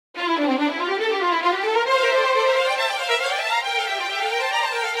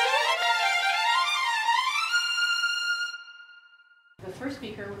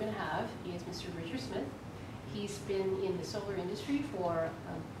Mr. Richard Smith. He's been in the solar industry for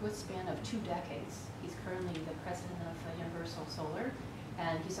a good span of 2 decades. He's currently the president of Universal Solar,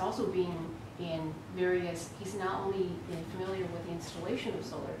 and he's also been in various, he's not only been familiar with the installation of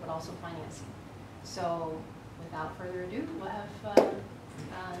solar, but also financing. So without further ado, we'll have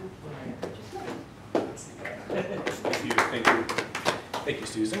Richard Smith. Thank you,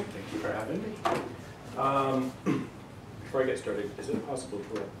 Susan. Thank you for having me. Before I get started, is it possible to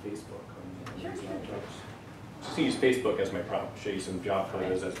pull up Facebook on these laptops? Just to use Facebook as my prop, show you some job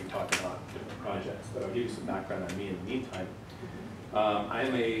photos as we talk about different projects, but I'll give you some background on me in the meantime.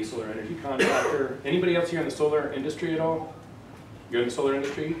 I'm a solar energy contractor. Anybody else here in the solar industry at all? You're in the solar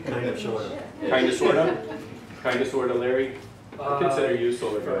industry? Kind of, sort of. Kind of, sort of? Kind of, sort of, Larry? I consider you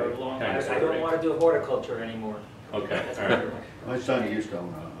solar for a long time. I don't want to do horticulture anymore. Okay, all right. My son used to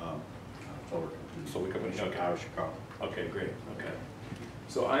own a solar company. Okay. Chicago. Okay, great. Okay.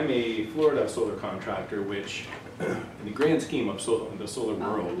 So I'm a Florida solar contractor, which, in the grand scheme of the solar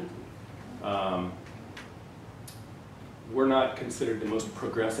world, we're not considered the most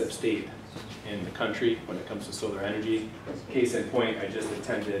progressive state in the country when it comes to solar energy. Case in point, I just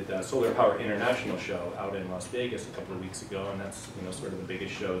attended the Solar Power International show out in Las Vegas a couple of weeks ago, and that's sort of the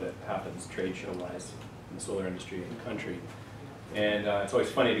biggest show that happens trade show-wise in the solar industry in the country. And it's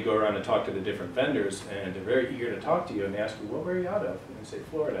always funny to go around and talk to the different vendors, and they're very eager to talk to you, and they ask you, well, where are you out of? And you say,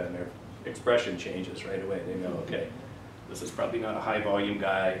 Florida, and their expression changes right away. They know, okay, this is probably not a high volume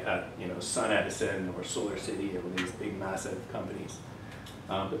guy at Sun Edison or Solar City or one of these big massive companies.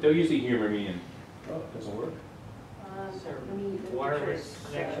 But they'll usually humor me and, oh, it doesn't work. Wireless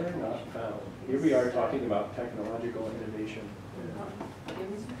connection. Not found. Here we are talking about technological innovation.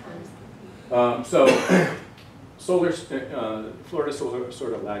 Florida solar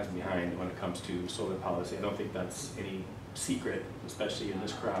sort of lags behind when it comes to solar policy. I don't think that's any secret, especially in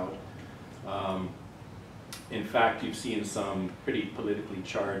this crowd. In fact, you've seen some pretty politically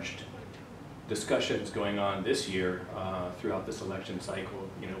charged discussions going on this year throughout this election cycle.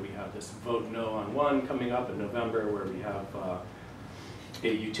 We have this vote no on one coming up in November, where we have a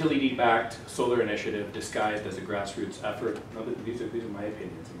utility-backed solar initiative disguised as a grassroots effort. No, these are my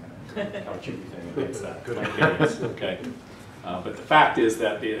opinions. I'm going to couch everything against that. My opinions, okay. But the fact is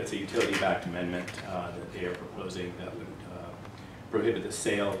that it's a utility-backed amendment that they are proposing that would prohibit the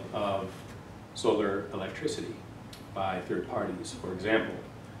sale of solar electricity by third parties. For example,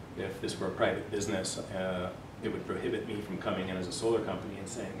 if this were a private business, it would prohibit me from coming in as a solar company and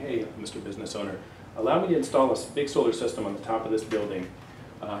saying, hey, Mr. Business Owner, allow me to install a big solar system on the top of this building,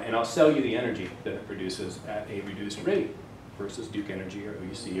 and I'll sell you the energy that it produces at a reduced rate versus Duke Energy or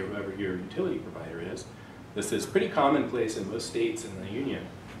OUC or whoever your utility provider is. This is pretty commonplace in most states in the Union,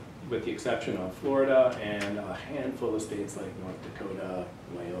 with the exception of Florida and a handful of states like North Dakota,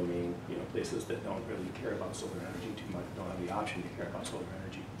 Wyoming, places that don't really care about solar energy too much, don't have the option to care about solar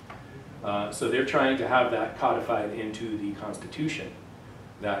energy. So they're trying to have that codified into the Constitution,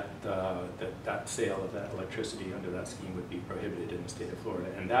 that that sale of that electricity under that scheme would be prohibited in the state of Florida.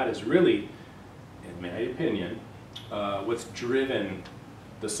 And that is really, in my opinion, what's driven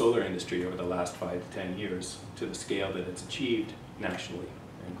the solar industry over the last 5 to 10 years to the scale that it's achieved nationally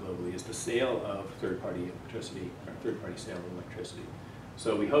and globally, is the sale of third-party electricity, or third-party sale of electricity.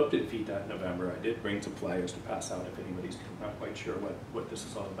 So we hope to defeat that in November. I did bring some flyers to pass out if anybody's not quite sure what this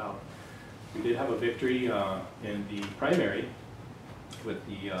is all about. We did have a victory in the primary with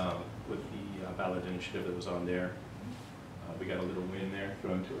the ballot initiative that was on there. We got a little win there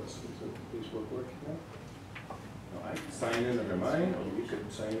thrown to us. Is the Facebook working now? No, I can sign in under mine, or you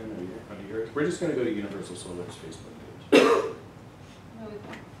could sign in under yours. We're just going to go to Universal Solar's Facebook page. No,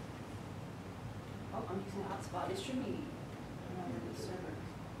 oh, I'm using a hotspot. It should be the server.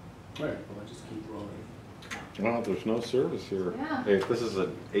 All right, well, I'll just keep rolling. Well, there's no service here. Yeah. Hey, this is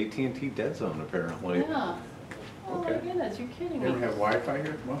an AT&T dead zone, apparently. Yeah. Oh Okay. my goodness, you're kidding They me. don't have Wi-Fi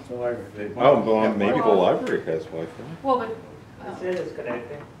here? Most of the library. Well, maybe the library has Wi-Fi. Well, but It is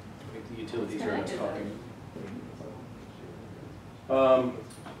connecting. The utilities are Connected, talking.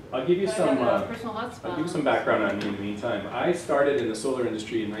 I'll give you I some. have a personal hotspot. I'll give you some background on me in the meantime. I started in the solar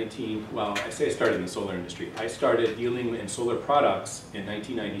industry in I say I started in the solar industry. I started dealing in solar products in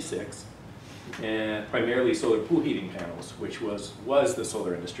 1996, and primarily solar pool heating panels, which was the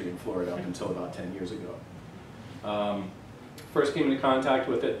solar industry in Florida up until about 10 years ago. First came into contact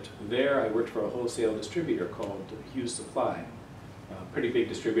with it there. I worked for a wholesale distributor called Hughes Supply, a pretty big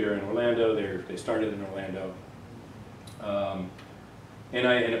distributor in Orlando. They started in Orlando. And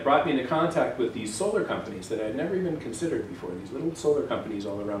it brought me into contact with these solar companies that I had never even considered before, these little solar companies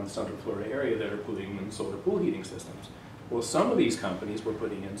all around the Central Florida area that are putting in solar pool heating systems. Well, some of these companies were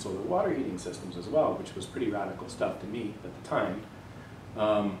putting in solar water heating systems as well, which was pretty radical stuff to me at the time.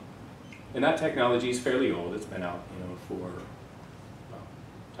 And that technology is fairly old. It's been out, for well,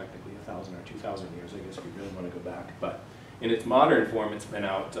 technically 1,000 or 2,000 years, I guess, if you really want to go back. But in its modern form, it's been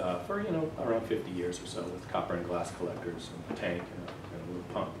out for around 50 years or so, with copper and glass collectors and a tank and a little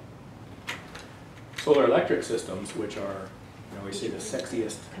pump. Solar electric systems, which are, we say the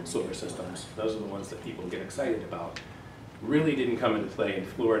sexiest solar systems, those are the ones that people get excited about, really didn't come into play in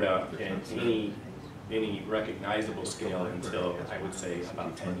Florida in any recognizable scale until, I would say,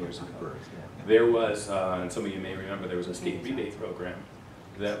 about 10 years ago. There was, and some of you may remember, there was a state rebate program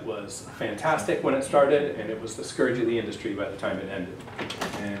that was fantastic when it started, and it was the scourge of the industry by the time it ended.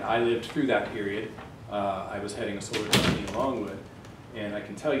 And I lived through that period. I was heading a solar company in Longwood, and I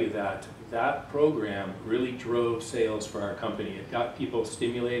can tell you that that program really drove sales for our company. It got people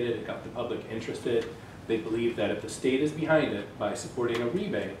stimulated, it got the public interested. They believed that if the state is behind it by supporting a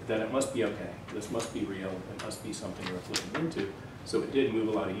rebate, then it must be okay. This must be real, it must be something worth looking into. So it did move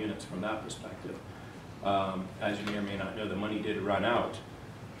a lot of units from that perspective. As you may or may not know, the money did run out.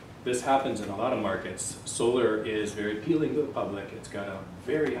 This happens in a lot of markets. Solar is very appealing to the public. It's got a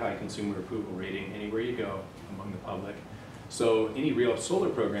very high consumer approval rating anywhere you go among the public. So any real solar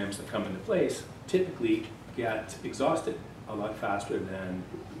programs that come into place typically get exhausted a lot faster than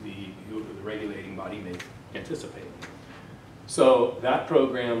the regulating body may anticipate. So that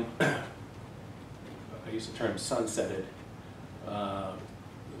program, I use the term sunsetted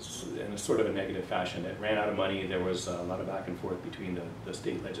in a sort of a negative fashion. It ran out of money. There was a lot of back and forth between the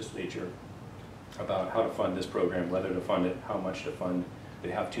state legislature about how to fund this program, whether to fund it, how much to fund.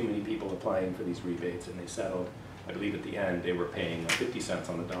 They have too many people applying for these rebates, and they settled. I believe at the end they were paying 50 cents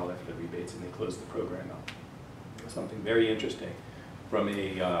on the dollar for the rebates, and they closed the program out. Something very interesting from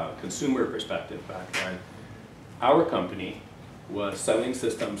a consumer perspective back then. Our company was selling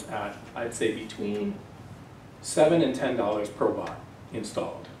systems at, I'd say, between $7 and $10 per watt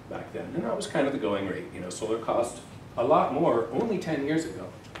installed back then, and that was kind of the going rate. Solar cost a lot more only 10 years ago.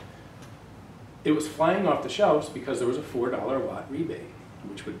 It was flying off the shelves because there was a $4 a watt rebate,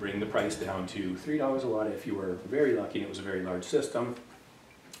 which would bring the price down to $3 a watt if you were very lucky and it was a very large system,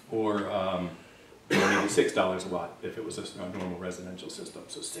 or maybe $6 a watt if it was a normal residential system.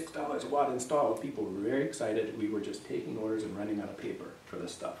 So $6 a watt installed, people were very excited. We were just taking orders and running out of paper for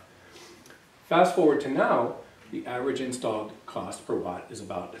this stuff. Fast forward to now, the average installed cost per watt is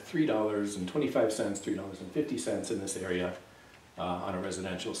about $3.25, $3.50 in this area on a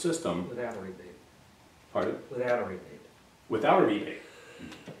residential system. Without a rebate. Pardon? Without a rebate. Without a rebate.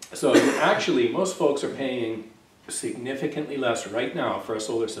 So actually, most folks are paying significantly less right now for a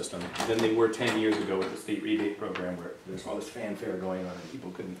solar system than they were 10 years ago with the state rebate program, where there's all this fanfare going on and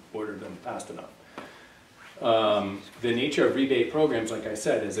people couldn't order them fast enough. The nature of rebate programs, like I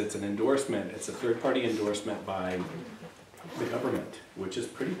said, is it's an endorsement, it's a third-party endorsement by the government, which is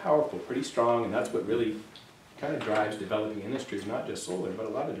pretty powerful, pretty strong, and that's what really kind of drives developing industries, not just solar, but a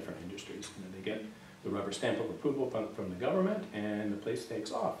lot of different industries. They get the rubber stamp of approval from the government, and the place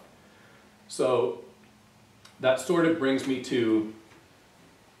takes off. So that sort of brings me to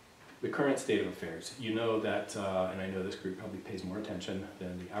the current state of affairs. You know that, and I know this group probably pays more attention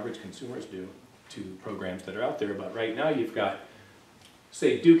than the average consumers do to programs that are out there, but right now you've got,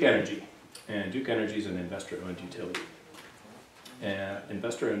 say, Duke Energy, and Duke Energy is an investor-owned utility. And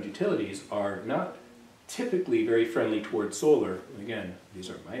investor-owned utilities are not typically very friendly towards solar. Again, these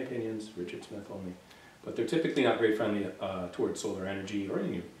are my opinions, Richard Smith only, but they're typically not very friendly towards solar energy or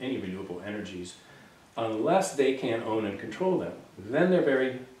any renewable energies unless they can own and control them. Then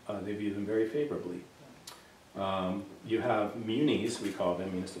they view them very favorably. You have munis, we call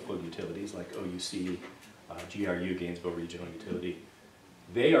them municipal utilities, like OUC, GRU, Gainesville Regional Utility.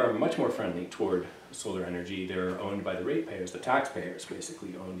 They are much more friendly toward solar energy. They're owned by the ratepayers. The taxpayers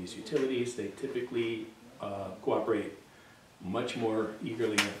basically own these utilities. They typically cooperate much more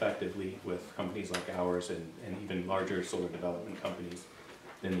eagerly and effectively with companies like ours and even larger solar development companies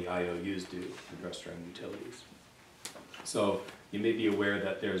than the IOUs do, investor-owned utilities. So you may be aware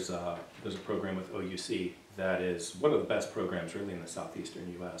that there's a program with OUC that is one of the best programs really in the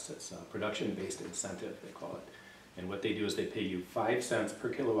southeastern U.S. It's a production-based incentive, they call it. And what they do is they pay you 5 cents per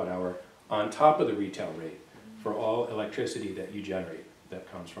kilowatt hour on top of the retail rate for all electricity that you generate that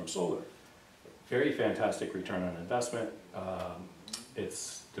comes from solar. Very fantastic return on investment.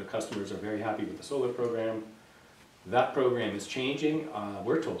 The customers are very happy with the solar program. That program is changing,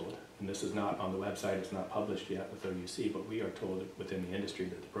 we're told, and this is not on the website, it's not published yet with OUC, but we are told within the industry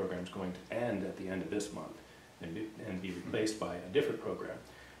that the program is going to end at the end of this month and be replaced by a different program.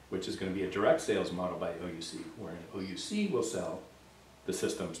 which is going to be a direct sales model by OUC, where an OUC will sell the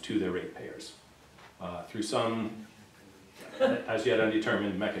systems to their ratepayers through some as yet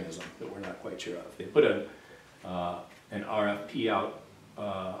undetermined mechanism that we're not quite sure of. They put an RFP out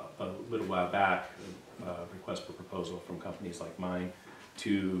a little while back, a request for proposal from companies like mine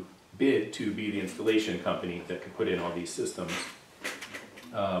to bid to be the installation company that could put in all these systems.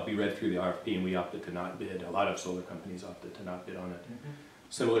 We read through the RFP and we opted to not bid. A lot of solar companies opted to not bid on it.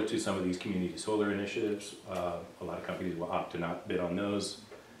 Similar to some of these community solar initiatives, a lot of companies will opt to not bid on those.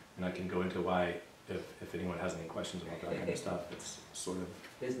 And I can go into why, if anyone has any questions about that kind of stuff. It's sort of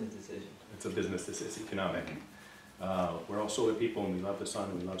Business decision. it's a business, it's economic. We're all solar people and we love the sun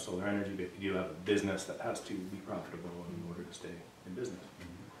and we love solar energy, but you do have a business that has to be profitable in order to stay in business.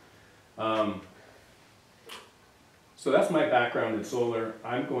 So that's my background in solar.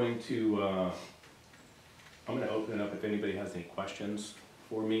 I'm going to open it up if anybody has any questions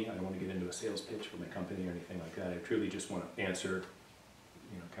for me. I don't want to get into a sales pitch for my company or anything like that. I truly just want to answer,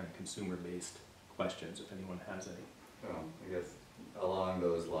 kind of consumer-based questions if anyone has any. Well, I guess along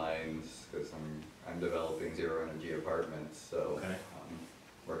those lines, because I'm developing zero energy apartments, so Okay.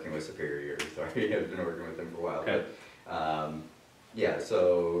 Working with Superior. Sorry, I've been working with them for a while. Okay. But, yeah,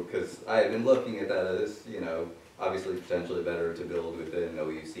 so because I've been looking at that as obviously potentially better to build within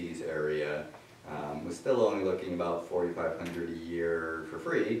OUC's area. Was still only looking about $4,500 a year for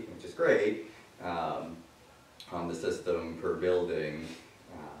free, which is great, on the system per building.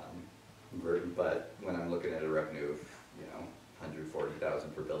 But when I'm looking at a revenue of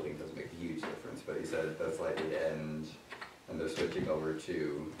 $140,000 per building, doesn't make a huge difference. But he said that's likely to end, and they're switching over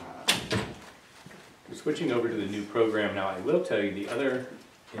to. We're switching over to the new program now. I will tell you the other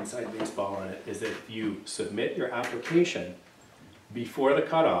inside baseball on it is that if you submit your application before the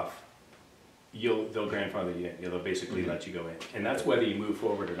cutoff, they'll grandfather you in. They'll basically let you go in, and that's whether you move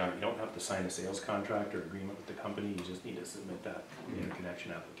forward or not. You don't have to sign a sales contract or agreement with the company. You just need to submit that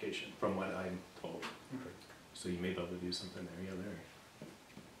interconnection application, from what I'm told. So you may be able to do something there. Yeah,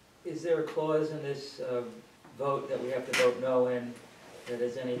 there. Is there a clause in this vote that we have to vote no in that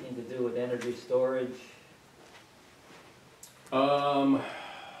has anything to do with energy storage?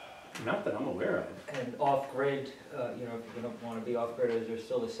 Not that I'm aware of. And off-grid, if you don't want to be off-grid, is there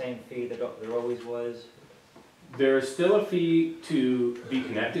still the same fee that there always was? There's still a fee to be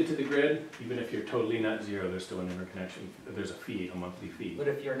connected to the grid, even if you're totally net zero. There's still an interconnection. There's a fee, a monthly fee. But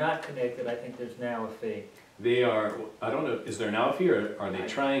if you're not connected, I think there's now a fee. They are. I don't know. Is there now a fee, or are they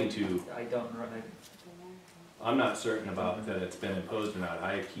trying to? I don't know. I'm not certain about that it's been imposed or not.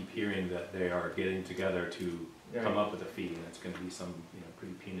 I keep hearing that they are getting together to come up with a fee, and it's going to be some,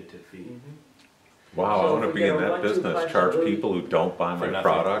 pretty punitive fee. Wow, So I want to if we be get in a that 1-2 business, punch charge and lose- people who don't buy For my nothing.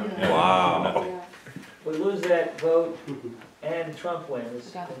 product? Yeah. Wow. Yeah. We lose that vote and Trump wins,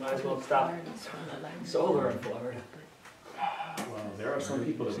 Got we it. might as well stop solar in Florida. Well, there are some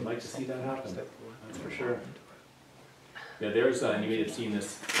people that would like to see that happen. That's for sure. Yeah, there's, and you may have seen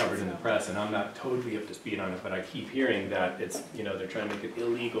this covered in the press, and I'm not totally up to speed on it, but I keep hearing that it's, they're trying to make it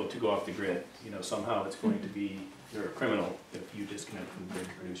illegal to go off the grid. Somehow it's going to be, you're a criminal if you disconnect from the grid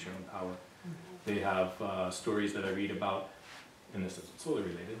to produce your own power. They have stories that I read about, and this isn't solar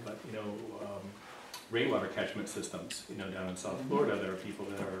related, but, rainwater catchment systems, down in South Florida, there are people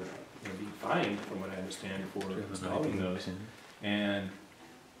that are being fined, from what I understand, for installing those. And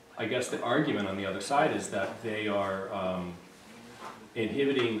I guess the argument on the other side is that they are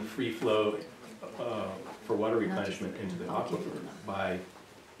inhibiting free flow for water replenishment into the aquifer by,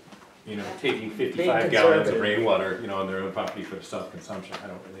 taking 55 gallons of rainwater, on their own property for self-consumption. I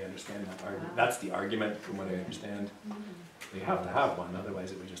don't really understand that argument. That's the argument, from what I understand. They have to have one,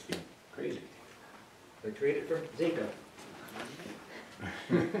 otherwise it would just be crazy. They're treated for Zika.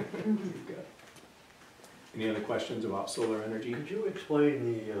 Any other questions about solar energy? Could you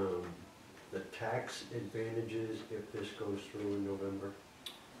explain the tax advantages if this goes through in November?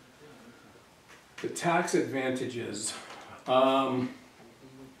 The tax advantages, there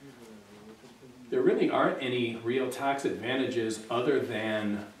really aren't any real tax advantages other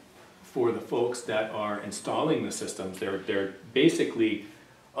than for the folks that are installing the systems. They're basically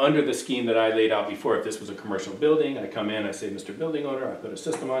under the scheme that I laid out before. If this was a commercial building, I come in, I say, Mr. Building Owner, I put a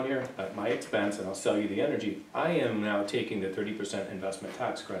system on here at my expense and I'll sell you the energy. I am now taking the 30% investment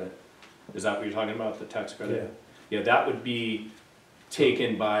tax credit. Is that what you're talking about, the tax credit? Yeah, that would be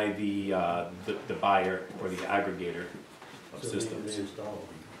taken by the buyer or the aggregator of systems.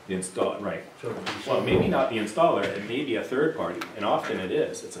 The installer, right. Well, maybe not the installer, it may be a third party, and often it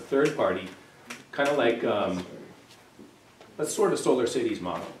is. It's a third party, kind of like, that's sort of Solar City's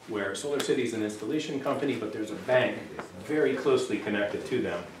model, where Solar City's an installation company, but there's a bank very closely connected to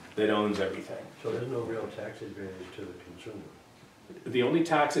them that owns everything. So there's no real tax advantage to the consumer? The only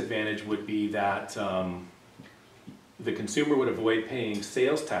tax advantage would be that the consumer would avoid paying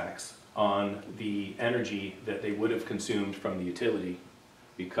sales tax on the energy that they would have consumed from the utility,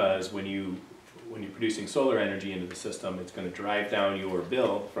 because when you're producing solar energy into the system, it's going to drive down your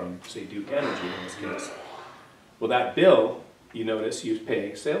bill from, say, Duke Energy in this case. Well, that bill, you notice you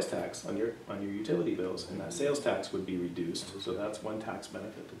pay sales tax on your utility bills, and that sales tax would be reduced. So that's one tax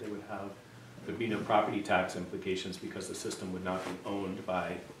benefit that they would have. There'd be no property tax implications because the system would not be owned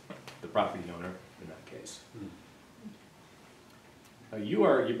by the property owner in that case.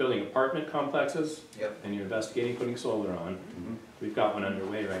 You're building apartment complexes. Yep. And you're investigating putting solar on. Mm-hmm. We've got one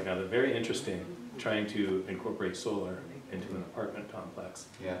underway right now. They're very interesting, trying to incorporate solar into an apartment complex.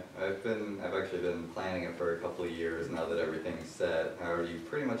 Yeah, I've actually been planning it for a couple of years now that everything's set. I already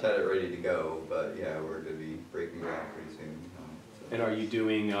pretty much had it ready to go, but yeah, we're going to be breaking ground pretty soon. So. And are you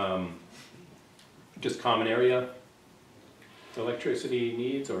doing just common area electricity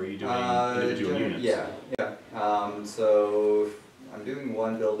needs, or are you doing individual units? Yeah. So I'm doing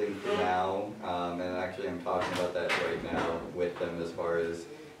one building for now, and actually I'm talking about that right now with them as far as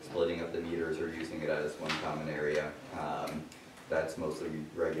splitting up the meters or using it as one common area. That's mostly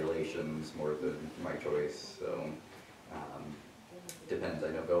regulations more than my choice, so depends. I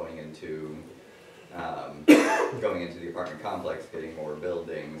know going into the apartment complex, getting more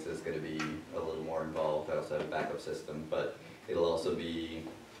buildings is going to be a little more involved. I also have a backup system, but it'll also be,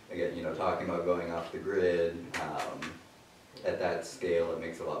 again, talking about going off the grid. At that scale, it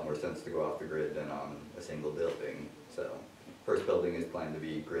makes a lot more sense to go off the grid than on a single building. So, first building is planned to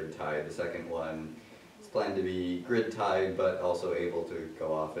be grid tied. The second one is planned to be grid tied, but also able to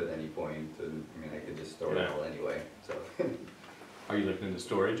go off at any point. And I mean, I could just store it all anyway. So. Are you looking into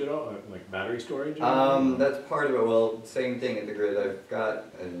storage at all, like battery storage? That's part of it. Well, same thing at the grid. I've got,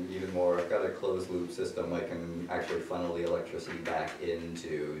 and even more, I've got a closed loop system I can actually funnel the electricity back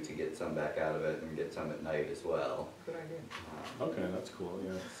into to get some back out of it and get some at night as well. Good idea. Okay, that's cool,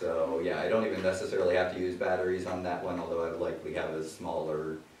 yeah. So yeah, I don't even necessarily have to use batteries on that one, although I'd likely have a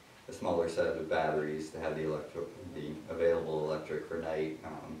smaller set of batteries to have the available electric for night,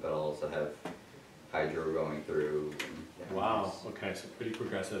 but I'll also have hydro going through. Wow, okay, so pretty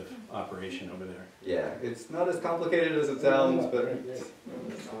progressive operation over there. Yeah, it's not as complicated as it sounds, but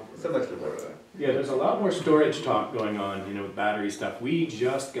so much to work with. Yeah, there's a lot more storage talk going on, with battery stuff. We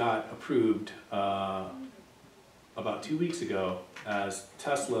just got approved about 2 weeks ago as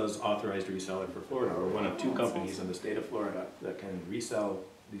Tesla's authorized reseller for Florida. We're one of 2 companies in the state of Florida that can resell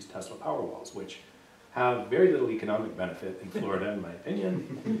these Tesla Powerwalls, which have very little economic benefit in Florida, in my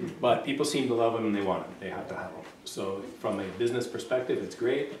opinion, but people seem to love them and they want them. They have to have them. So from a business perspective, it's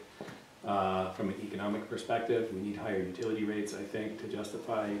great. From an economic perspective, we need higher utility rates, I think, to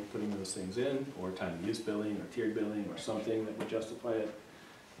justify putting those things in, or time of use billing, or tiered billing, or something that would justify it.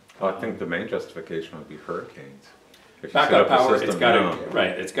 I think the main justification would be hurricanes. If you Backup set up a power, system it's got now- a,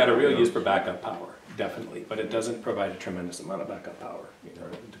 right, it's got a real use for backup power, definitely, but it doesn't provide a tremendous amount of backup power. It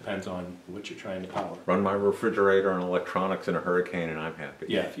depends on what you're trying to power. Run my refrigerator and electronics in a hurricane and I'm happy.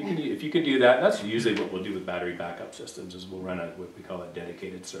 Yeah, if you can do that, that's usually what we'll do with battery backup systems, is we'll run what we call a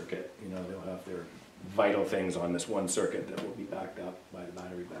dedicated circuit. They'll have their vital things on this one circuit that will be backed up by the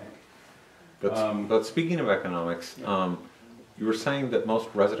battery bank. But speaking of economics, you were saying that most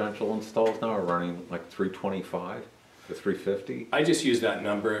residential installs now are running like 325 to 350? I just use that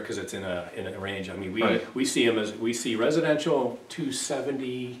number because it's in a range. I mean, Right. we see residential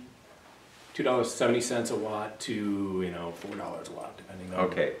 $2.70 a watt to $4 a watt, depending on.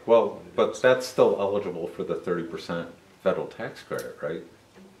 Okay, well, but that's still eligible for the 30% federal tax credit, right?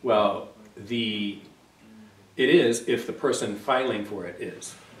 Well, it is if the person filing for it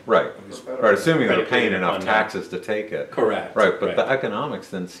is. Right, right, assuming they're Predicated paying enough upon that. taxes to take it. Correct. Right, but the economics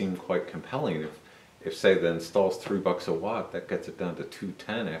then seem quite compelling. If say the install's $3 a watt, that gets it down to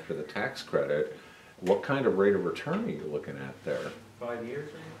 $2.10 after the tax credit. What kind of rate of return are you looking at there? 5 years?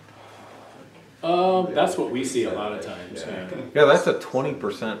 That's what we see a lot of times. Yeah. Yeah, that's a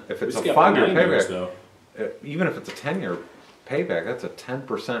 20%. If it's We a skip 5-year 9 years, payback, though. even if it's a 10-year payback, that's a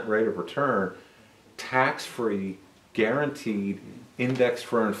 10% rate of return, tax-free, guaranteed, indexed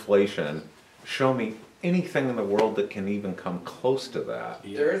for inflation. Show me anything in the world that can even come close to that.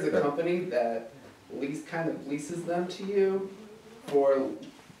 Yeah. There is a company that kind of leases them to you for,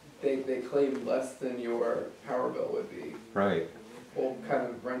 they claim less than your power bill would be. Right. Or kind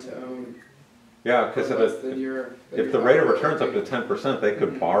of rent to own. Yeah, because less than your. if the rate of return's up to 10%, they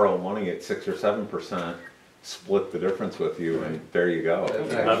could borrow money at 6 or 7%, split the difference with you, and there you go.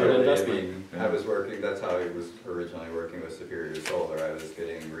 That's Another actually, investment. I mean, I was working, that's how I was originally working with Superior Solar. I was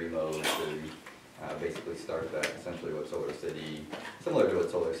getting remotes to basically start that, essentially what Solar City, similar to what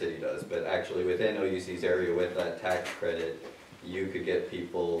Solar City does, but actually within OUC's area with that tax credit, you could get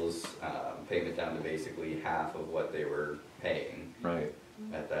people's payment down to basically half of what they were paying Right.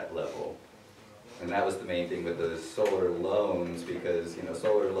 at that level. And that was the main thing with the solar loans, because, you know,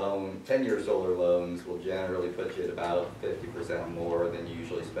 10-year solar loans will generally put you at about 50% more than you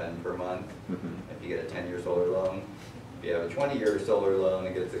usually spend per month if you get a 10-year solar loan. If you have a 20-year solar loan,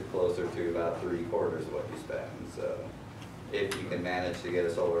 it gets it closer to about 3/4 of what you spend. So if you can manage to get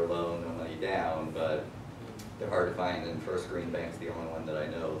a solar loan, no money down, but they're hard to find, and First Green Bank's the only one that I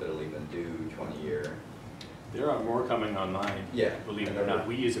know that'll even do 20-year. There are more coming online. Yeah. Believe it or not.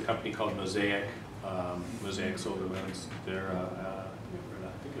 We use a company called Mosaic, Mosaic Solar Loans. They're, I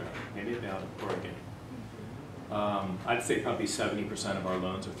think maybe they're out of Oregon. I'd say probably 70% of our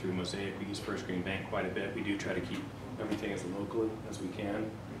loans are through Mosaic. We use First Green Bank quite a bit. We do try to keep everything as local as we can.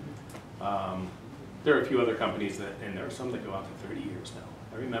 There are a few other companies that, and there are some that go out to 30 years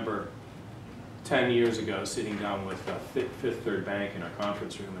now. I remember 10 years ago sitting down with Fifth Third Bank in our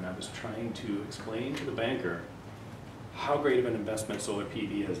conference room, and I was trying to explain to the banker how great of an investment solar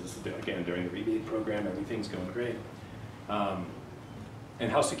PV is. This is, again, during the rebate program, everything's going great. And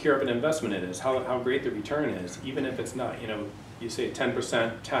how secure of an investment it is, how great the return is, even if it's not, you know, you say a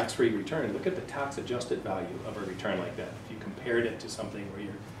 10% tax-free return, look at the tax-adjusted value of a return like that. If you compared it to something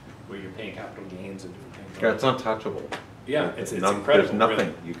where you're paying capital gains and different things. Yeah, it's untouchable. Yeah, it's incredible. There's nothing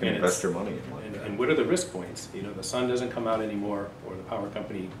really. you can And invest your money in like that. And what are the risk points? You know, the sun doesn't come out anymore, or the power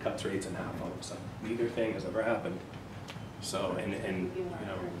company cuts rates in half all of a sudden. Neither thing has ever happened. So, and you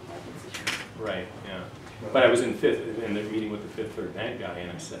know, right, yeah. But I was in the meeting with the Fifth Third Bank guy,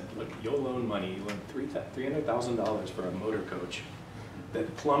 and I said, look, you'll loan money, you loan $300,000 for a motor coach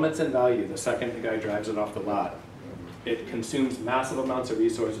that plummets in value the second the guy drives it off the lot. It consumes massive amounts of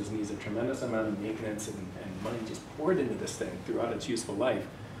resources, needs a tremendous amount of maintenance and money just poured into this thing throughout its useful life.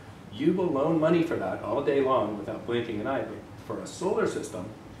 You will loan money for that all day long without blinking an eye. But for a solar system,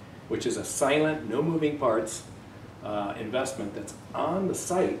 which is a silent, no moving parts investment that's on the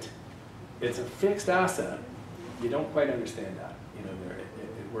site, it's a fixed asset. You don't quite understand that. You know,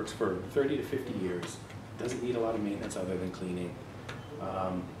 it works for 30 to 50 years. It doesn't need a lot of maintenance other than cleaning.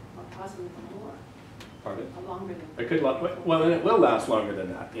 Or possibly more. Pardon? Longer than. It could, well, and it will last longer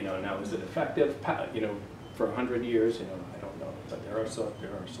than that. You know, now is it effective? You know, for 100 years? You know, I don't know. But there are solar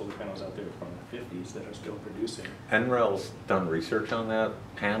panels out there from the 50s that are still producing. NREL's done research on that.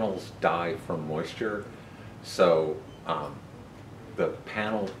 Panels die from moisture, so the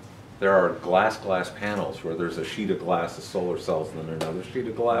panel. There are glass panels where there's a sheet of glass, the solar cells, and then another sheet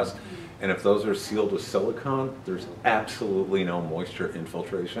of glass. And if those are sealed with silicone, there's absolutely no moisture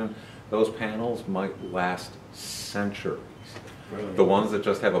infiltration. Those panels might last centuries. Really? The ones that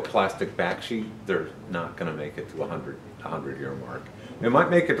just have a plastic back sheet, they're not going to make it to the 100-year mark. They might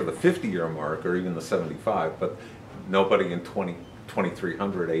make it to the 50-year mark or even the 75, but nobody in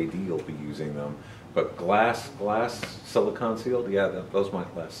 2300 AD will be using them. But glass, silicone sealed, yeah, those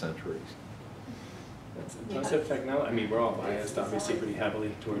might last centuries. That's impressive technology. I mean, we're all biased, obviously, pretty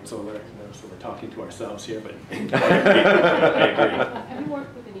heavily towards solar, so we're talking to ourselves here, but I agree. Have you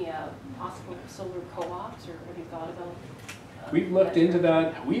worked with any possible solar co-ops, or have you thought about? We've looked into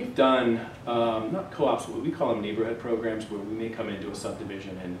that. We've done, not co-ops, but we call them neighborhood programs, where we may come into a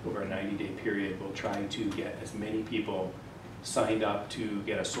subdivision and over a 90-day period, we'll try to get as many people signed up to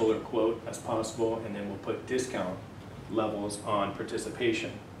get a solar quote as possible, and then we'll put discount levels on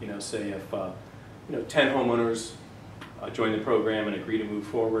participation. You know, say if 10 homeowners join the program and agree to move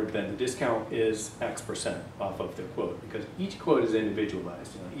forward, then the discount is X% off of their quote, because each quote is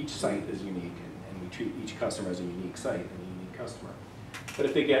individualized. You know, each site is unique, and we treat each customer as a unique site and a unique customer. But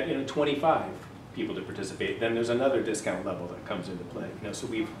if they get 25 people to participate, then there's another discount level that comes into play. You know, so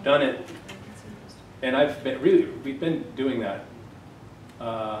we've done it. And we've been doing that,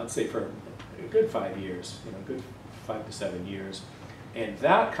 let's say for a good 5 years, good 5 to 7 years. And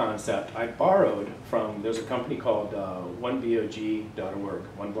that concept I borrowed from, there's a company called 1BOG.org,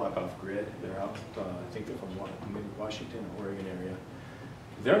 One Block Off Grid. They're out, I think they're from maybe Washington or Oregon area.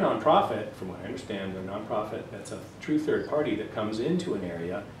 They're a nonprofit, from what I understand, they're a nonprofit that's a true third party that comes into an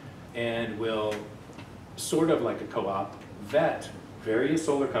area and will, sort of like a co-op, vet various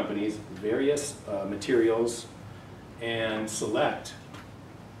solar companies, various materials, and select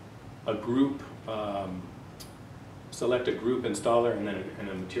a group installer and then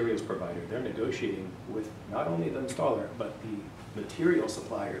a materials provider. They're negotiating with not only the installer, but the material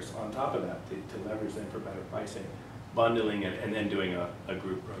suppliers on top of that to leverage them for better pricing, bundling it, and then doing a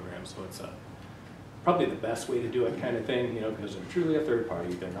group program. So it's probably the best way to do it kind of thing, you know, because they're truly a third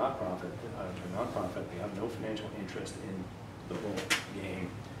party, they're not profit, they have no financial interest in the whole game.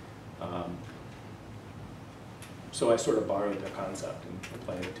 So I sort of borrowed the concept and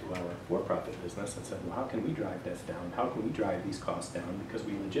applied it to our for-profit business and said, well, how can we drive this down? How can we drive these costs down? Because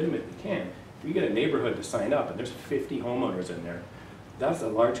we legitimately can. If we get a neighborhood to sign up and there's 50 homeowners in there, that's a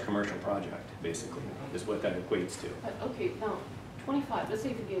large commercial project, basically, is what that equates to. Okay, now, 25, let's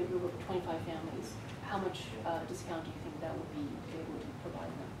say if we get a group of 25 families, how much discount do you think that would be able to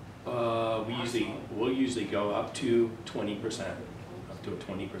provide them? We'll usually go up to 20%, up to a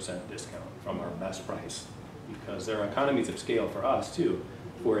 20% discount from our best price, because there are economies of scale for us too.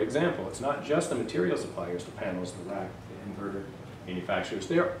 For example, it's not just the material suppliers, the panels, the rack, the inverter manufacturers.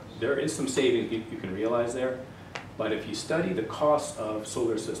 There is some savings you can realize there, but if you study the cost of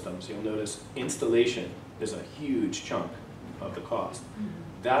solar systems, you'll notice installation is a huge chunk of the cost.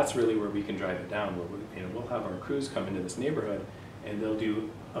 That's really where we can drive it down, where we'll have our crews come into this neighborhood and they'll do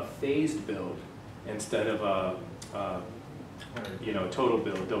a phased build instead of a total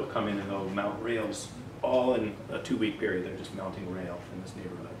build. They'll come in and they'll mount rails all in a 2-week period. They're just mounting rail in this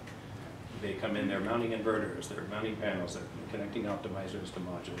neighborhood. They come in, they're mounting inverters, they're mounting panels, they're connecting optimizers to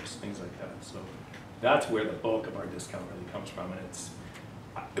modules, things like that. So that's where the bulk of our discount really comes from.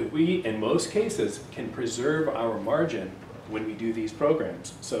 And we, in most cases, can preserve our margin when we do these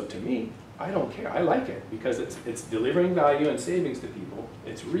programs. So to me, I don't care. I like it because it's delivering value and savings to people.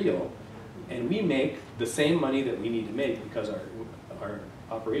 It's real. And we make the same money that we need to make because our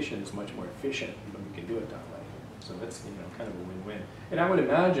operation is much more efficient when we can do it that way. So that's kind of a win-win. And I would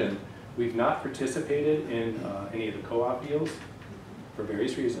imagine we've not participated in any of the co-op deals for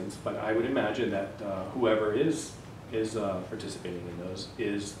various reasons, but I would imagine that whoever is participating in those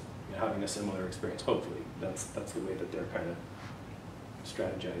is having a similar experience. Hopefully, that's the way that they're kind of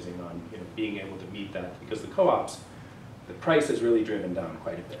strategizing on being able to meet that, because the co-ops, the price is really driven down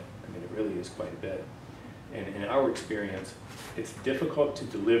quite a bit. I mean, it really is quite a bit. And in our experience, it's difficult to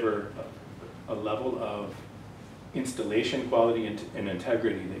deliver a level of installation quality and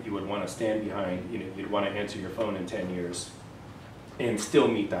integrity that you would want to stand behind. You'd want to answer your phone in 10 years and still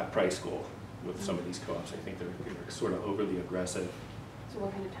meet that price goal with some of these co-ops. I think they're sort of overly aggressive. So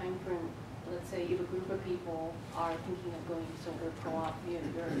what kind of time frame, let's say if a group of people are thinking of going to solar co-op via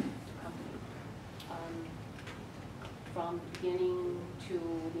your company, from beginning to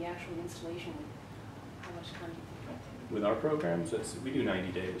the actual installation, how much time do you think that takes? With our programs, we do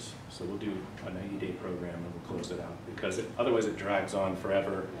 90 days. So we'll do a 90-day program and we'll close it out, because otherwise it drags on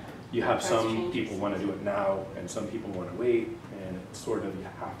forever. Yeah. You have some people want to do it now and some people want to wait, and it's sort of, you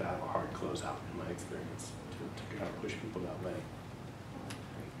have to have a hard closeout in my experience to kind of push people that way.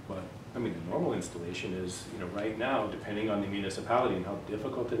 But I mean, the normal installation is, right now, depending on the municipality and how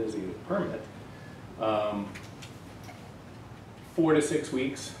difficult it is to get a permit, 4 to 6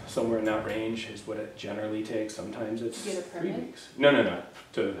 weeks, somewhere in that range, is what it generally takes. Sometimes it's 3 weeks. No.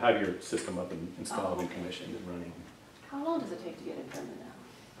 To have your system up and installed and commissioned and running. How long does it take to get a permit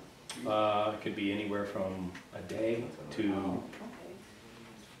now? It could be anywhere from a day to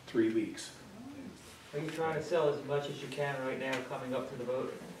 3 weeks. Are you trying to sell as much as you can right now coming up to the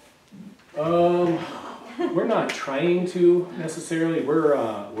vote? We're not trying to necessarily.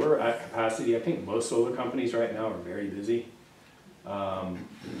 We're at capacity. I think most solar companies right now are very busy.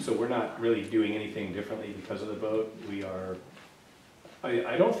 So we're not really doing anything differently because of the vote. We are,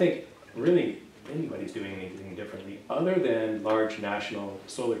 I don't think really anybody's doing anything differently other than large national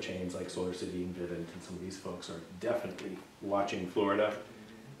solar chains like Solar City and Vivint, and some of these folks are definitely watching Florida,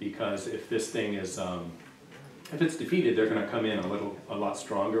 because if this thing is, if it's defeated, they're going to come in a lot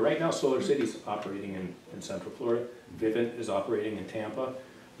stronger. Right now, Solar City's operating in Central Florida. Vivint is operating in Tampa.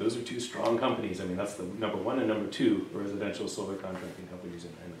 Those are 2 strong companies. I mean, that's the #1 and #2 residential solar contracting companies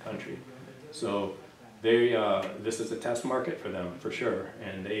in the country. So this is a test market for them, for sure.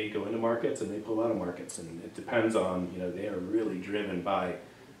 And they go into markets and they pull out of markets. And it depends on, they are really driven by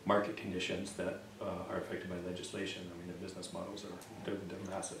market conditions that are affected by legislation. I mean, their business models they're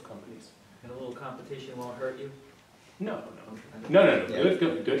massive companies. And a little competition won't hurt you? No.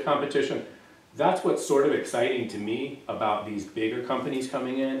 Good competition. That's what's sort of exciting to me about these bigger companies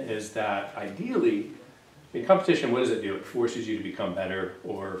coming in, is that ideally, competition, what does it do? It forces you to become better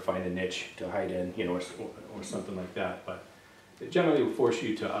or find a niche to hide in, or something like that. But it generally will force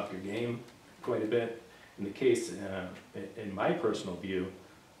you to up your game quite a bit. In the case, in my personal view,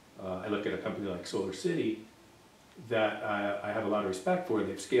 I look at a company like Solar City. that I have a lot of respect for.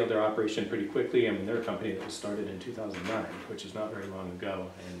 They've scaled their operation pretty quickly. I mean, they're a company that was started in 2009, which is not very long ago,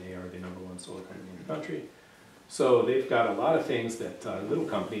 and they are the #1 solar company in the country. So they've got a lot of things that little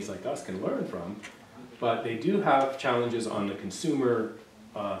companies like us can learn from, but they do have challenges on the consumer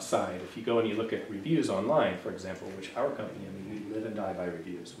side. If you go and you look at reviews online, for example, which our company, I mean, we live and die by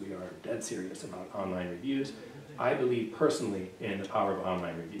reviews. We are dead serious about online reviews. I believe personally in the power of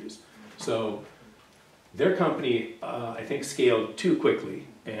online reviews. So their company, I think, scaled too quickly,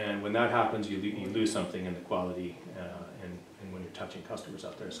 and when that happens, you lose something in the quality and when you're touching customers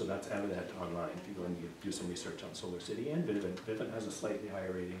out there. So that's evident online. If you go and you do some research on Solar City and Vivint, Vivint has a slightly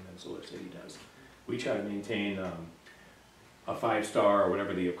higher rating than Solar City does. We try to maintain a 5-star or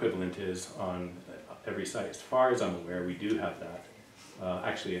whatever the equivalent is on every site. As far as I'm aware, we do have that.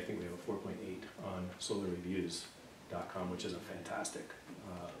 Actually, I think we have a 4.8 on solarreviews.com, which is a fantastic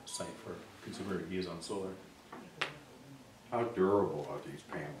site for consumer reviews on solar. How durable are these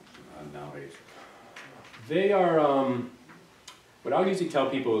panels nowadays? They are, what I'll usually tell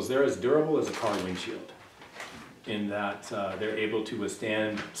people is they're as durable as a car windshield, in that they're able to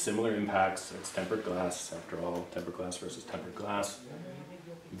withstand similar impacts. It's tempered glass, after all, tempered glass versus tempered glass.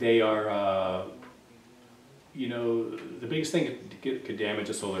 They are, you know, the biggest thing that could damage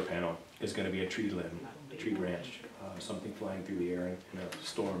a solar panel is going to be a tree limb, a tree branch, something flying through the air in a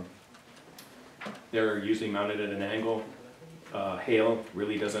storm. They're usually mounted at an angle. Hail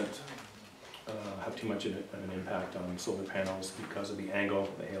really doesn't have too much of an impact on solar panels because of the angle.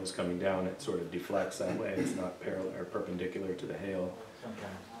 The hail's coming down, it sort of deflects that way. It's not parallel or perpendicular to the hail.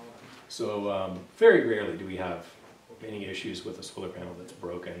 So very rarely do we have any issues with a solar panel that's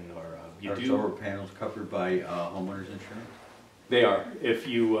broken, or Are solar panels covered by homeowners insurance? They are. If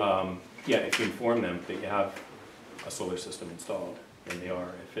you if you inform them that you have a solar system installed, then they are.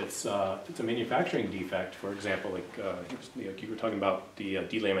 If it's a manufacturing defect, for example, like you were talking about the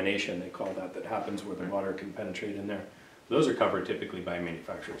delamination, they call that happens where the water can penetrate in there. Those are covered typically by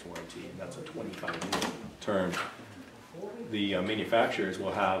manufacturer's warranty, and that's a 25-year term. The manufacturers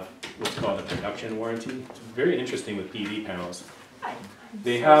will have what's called a production warranty. It's very interesting with PV panels.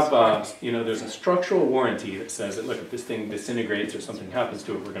 They have, you know, there's a structural warranty that says that, look, if this thing disintegrates or something happens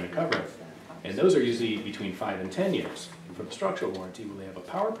to it, we're going to cover it. And those are usually between 5 and 10 years. And for the structural warranty, well, they have a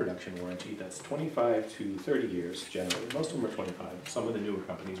power production warranty that's 25 to 30 years generally. Most of them are 25. Some of the newer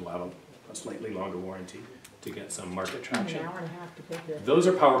companies will have a slightly longer warranty to get some market traction. Those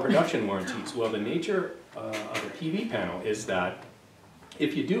are power production warranties. Well, the nature of a PV panel is that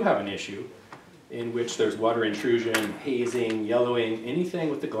if you do have an issue in which there's water intrusion, hazing, yellowing, anything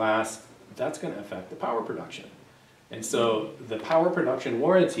with the glass, that's going to affect the power production. And so the power production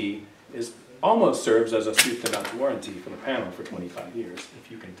warranty almost serves as a soup to nuts warranty for the panel for 25 years. If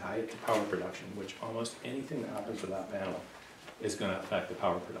you can tie it to power production, which almost anything that happens to that panel is going to affect the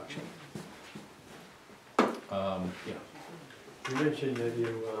power production. You mentioned that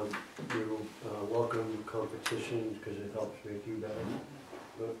you welcome competition because it helps make you better.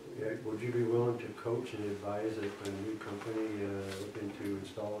 But would you be willing to coach and advise a new company looking to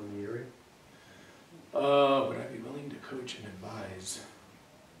install in the area? Would I be willing to coach and advise?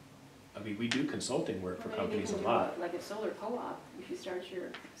 I mean, we do consulting work for companies a lot. Like a solar co-op, if you start your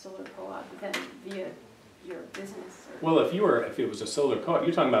solar co-op, then via your business. Well, if it was a solar co-op,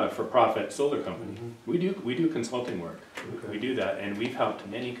 you're talking about a for-profit solar company. Mm-hmm. We do consulting work. Okay. We do that, and we've helped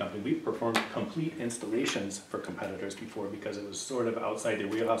many companies. We've performed complete installations for competitors before because it was sort of outside their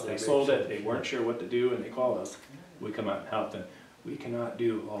wheelhouse. They sold it, they weren't sure what to do, and they called us. We come out and help them. We cannot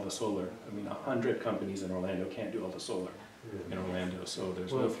do all the solar. I mean, 100 companies in Orlando can't do all the solar in Orlando, so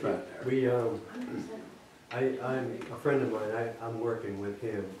there's no threat there. I'm a friend of mine. I'm working with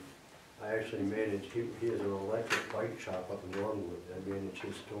him. I actually manage. He has an electric bike shop up in Longwood. I manage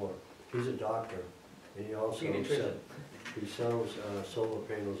his store. He's a doctor, and he also sells solar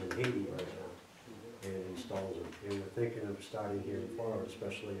panels in Haiti right now and installs them. And we're thinking of starting here in Florida,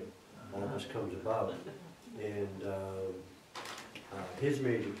 especially if all this comes about. And his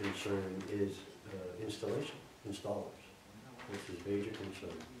major concern is installers. That's his major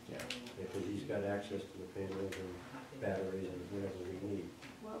concern. Yeah. Because he's got access to the panels and batteries and whatever we need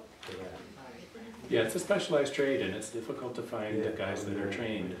for that. Yeah, it's a specialized trade, and it's difficult to find the guys that are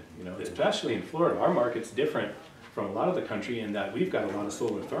trained. You know, especially in Florida, our market's different from a lot of the country in that we've got a lot of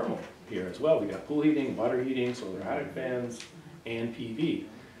solar thermal here as well. We got pool heating, water heating, solar attic fans, and PV.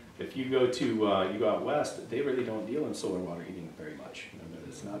 If you go to you go out west, they really don't deal in solar water heating very much. You know,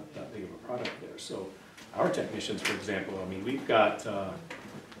 it's not that big of a product there. So our technicians, for example, I mean, we've got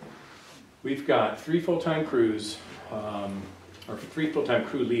 3 full-time crews, or 3 full-time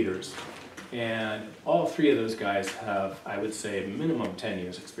crew leaders And all three of those guys have, I would say, minimum 10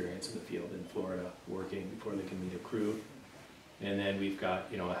 years experience in the field in Florida, working before they can meet a crew. And then we've got,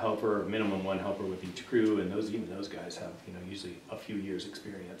 you know, a helper, minimum one helper with each crew, and even those guys have, you know, usually a few years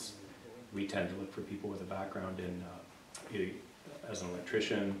experience. We tend to look for people with a background in, as an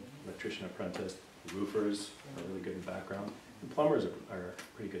electrician apprentice, roofers are really good in background, and plumbers are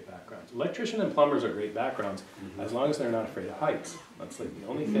pretty good backgrounds. Electrician and plumbers are great backgrounds, as long as they're not afraid of heights. That's like the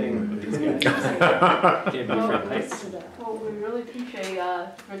only thing with these guys. Can't be afraid of heights. Well, we really appreciate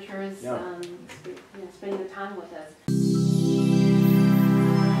Richard's Yeah. spending the time with us.